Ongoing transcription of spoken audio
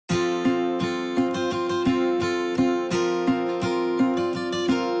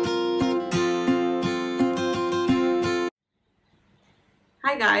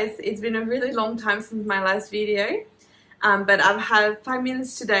Hi guys, it's been a really long time since my last video, but I've had 5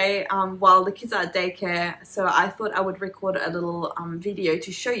 minutes today while the kids are at daycare, so I thought I would record a little video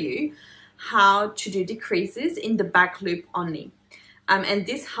to show you how to do decreases in the back loop only. And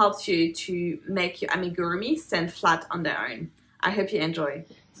this helps you to make your amigurumi stand flat on their own. I hope you enjoy.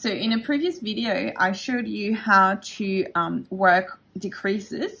 So in a previous video, I showed you how to work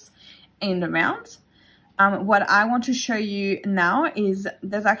decreases in the round. What I want to show you now is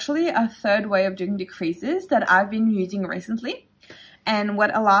there's actually a third way of doing decreases that I've been using recently. And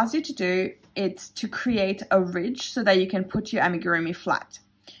what allows you to do is to create a ridge so that you can put your amigurumi flat.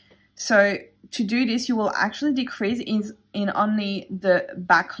 So to do this, you will actually decrease in only the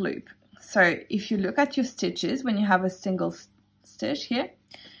back loop. So if you look at your stitches, when you have a single stitch here,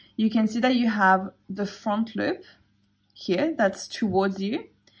 you can see that you have the front loop here that's towards you,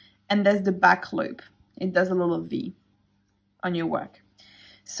 and there's the back loop. It does a little V on your work.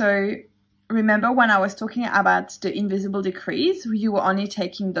 So remember when I was talking about the invisible decrease, you were only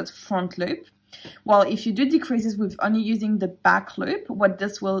taking that front loop. Well, if you do decreases with only using the back loop, what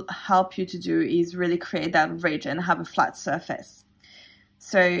this will help you to do is really create that ridge and have a flat surface.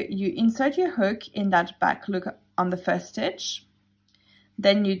 So you insert your hook in that back loop on the first stitch,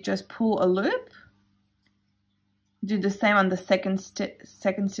 then you just pull a loop, do the same on the second stitch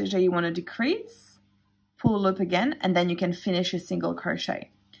that you want to decrease, pull a loop again, and then you can finish a single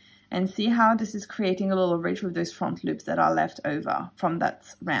crochet. And see how this is creating a little ridge with those front loops that are left over from that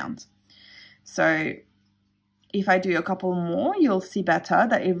round. So if I do a couple more, you'll see better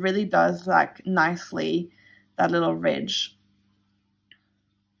that it really does like nicely that little ridge.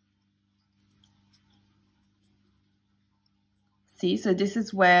 See, so this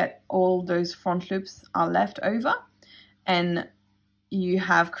is where all those front loops are left over, and you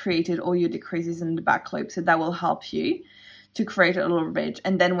have created all your decreases in the back loop, so that will help you to create a little ridge.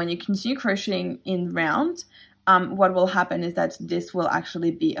 And then when you continue crocheting in round, what will happen is that this will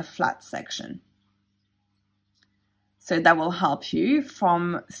actually be a flat section. So that will help you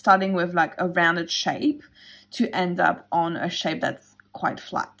from starting with like a rounded shape to end up on a shape that's quite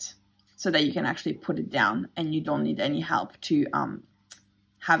flat, so that you can actually put it down and you don't need any help to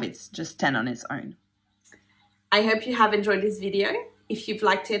have it just stand on its own. I hope you have enjoyed this video. If you've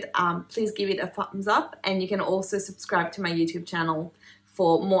liked it, please give it a thumbs up, and you can also subscribe to my YouTube channel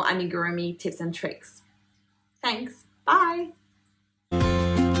for more amigurumi tips and tricks. Thanks. Bye.